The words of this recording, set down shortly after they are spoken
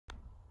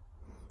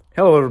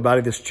Hello everybody,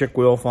 this is Chick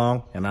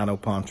Wilfong, and I know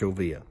Pancho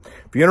Villa.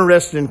 If you're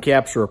interested in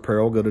caps or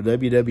apparel, go to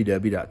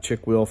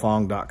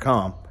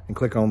www.chickwilfong.com and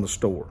click on the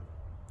store.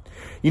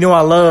 You know,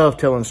 I love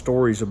telling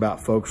stories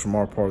about folks from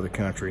our part of the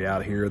country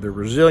out here. They're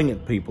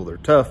resilient people, they're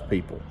tough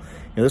people.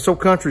 And this whole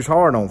country's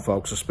hard on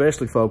folks,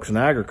 especially folks in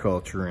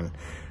agriculture. And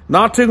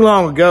not too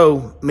long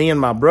ago, me and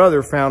my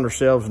brother found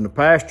ourselves in the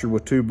pasture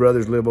with two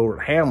brothers live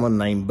over at Hamlin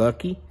named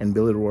Bucky and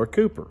Billy Roy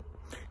Cooper.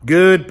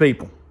 Good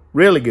people,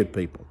 really good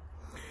people.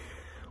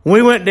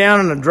 We went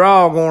down in a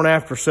draw going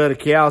after a set of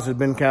cows that had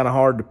been kind of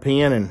hard to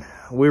pin, and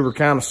we were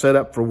kind of set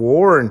up for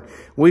war, and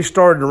we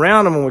started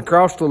around them, and we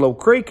crossed a little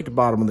creek at the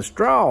bottom of this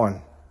draw, and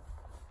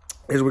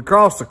as we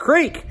crossed the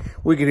creek,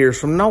 we could hear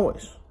some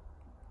noise.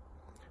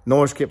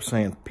 Noise kept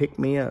saying, "Pick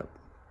me up,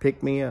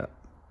 pick me up,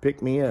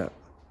 pick me up."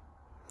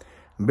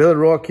 And Billy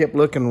Roy kept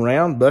looking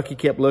around, Bucky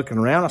kept looking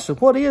around. I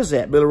said, "What is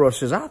that?" Billy Roy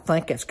says, "I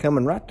think that's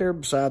coming right there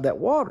beside that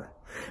water."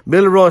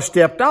 Billy Roy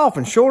stepped off,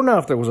 and sure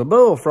enough, there was a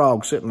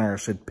bullfrog sitting there. I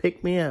said,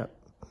 "Pick me up,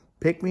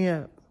 pick me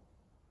up.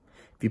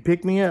 If you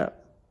pick me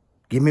up,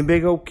 give me a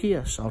big old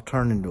kiss. I'll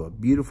turn into a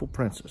beautiful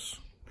princess."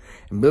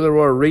 And Billy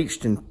Roy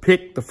reached and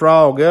picked the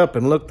frog up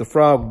and looked the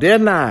frog dead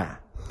in the eye.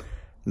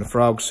 And the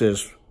frog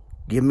says,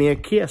 "Give me a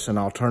kiss and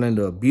I'll turn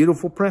into a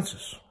beautiful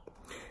princess."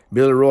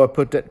 Billy Roy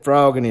put that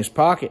frog in his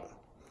pocket.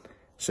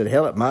 Said,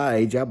 "Hell, at my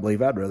age, I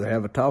believe I'd rather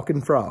have a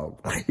talking frog."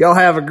 Y'all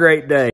have a great day.